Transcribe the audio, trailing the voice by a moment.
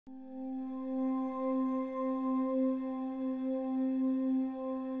I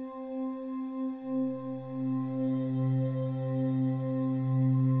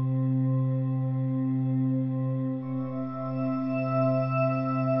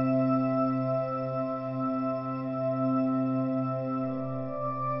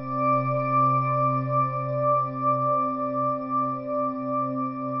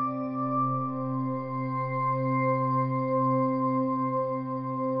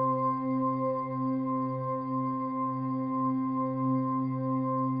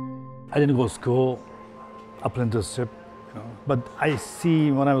didn't go to school, apprenticeship, but I see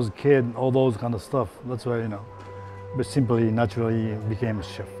when I was a kid all those kind of stuff. That's why, but simply, naturally became a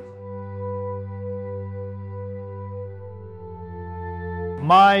chef.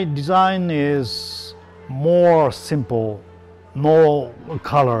 My design is more simple, no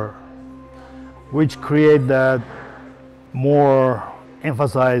color, which create that more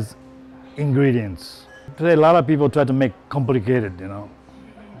emphasize ingredients. Today, a lot of people try to make complicated,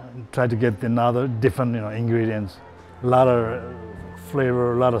 try to get another different ingredients, a lot of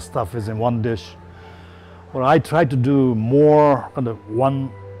flavor, a lot of stuff is in one dish. Well, I try to do more kind of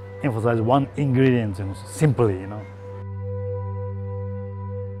emphasize one ingredient simply,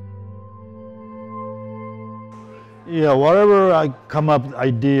 Yeah, whatever I come up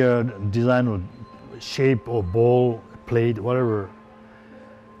idea, design or shape or bowl, plate, whatever.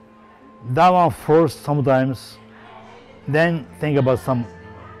 That one first sometimes, then think about some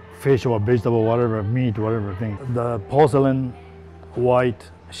fish or vegetable, whatever, meat, whatever thing. The porcelain white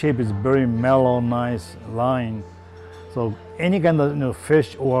shape is very mellow, nice line. So any kind of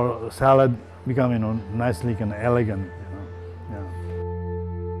fish or salad become nicely and elegant. Yeah.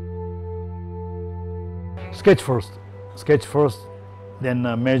 Sketch first, then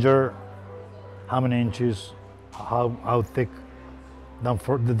measure how many inches, how thick.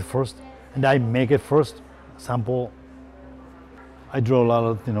 Did the first, and I make it first, sample. I draw a lot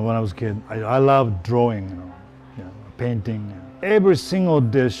of, when I was a kid. I love drawing, painting. Every single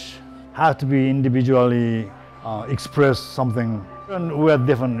dish has to be individually express something. And we have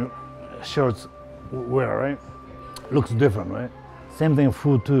different shirts wear, right? Looks different, right? Same thing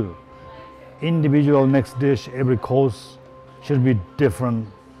food too. Individual next dish, every course should be different.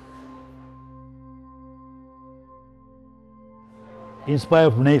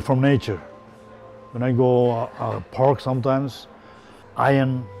 Inspired from nature. When I go park sometimes,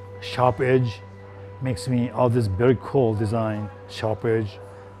 iron, sharp edge makes me this very cool design. Sharp edge,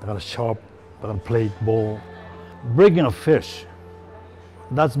 I got a sharp, I got a plate, bowl. Breaking a fish,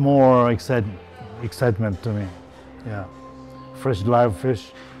 that's more excitement to me. Yeah, fresh live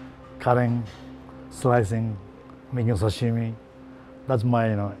fish, cutting, slicing, making sashimi. That's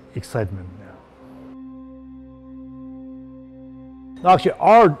my excitement. Yeah. Actually,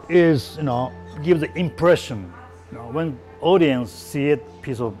 art is gives the impression. When audience see it,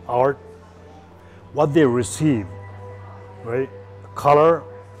 piece of art, what they receive, right? Color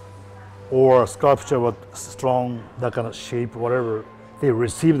or sculpture with strong, that kind of shape, whatever, they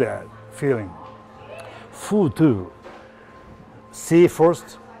receive that feeling. Food too. See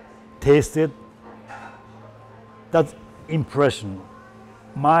first, taste it. That's impression.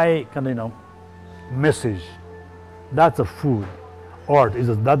 My kind of message. That's a food. Art is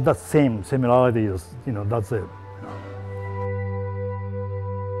that same similarity is that's it.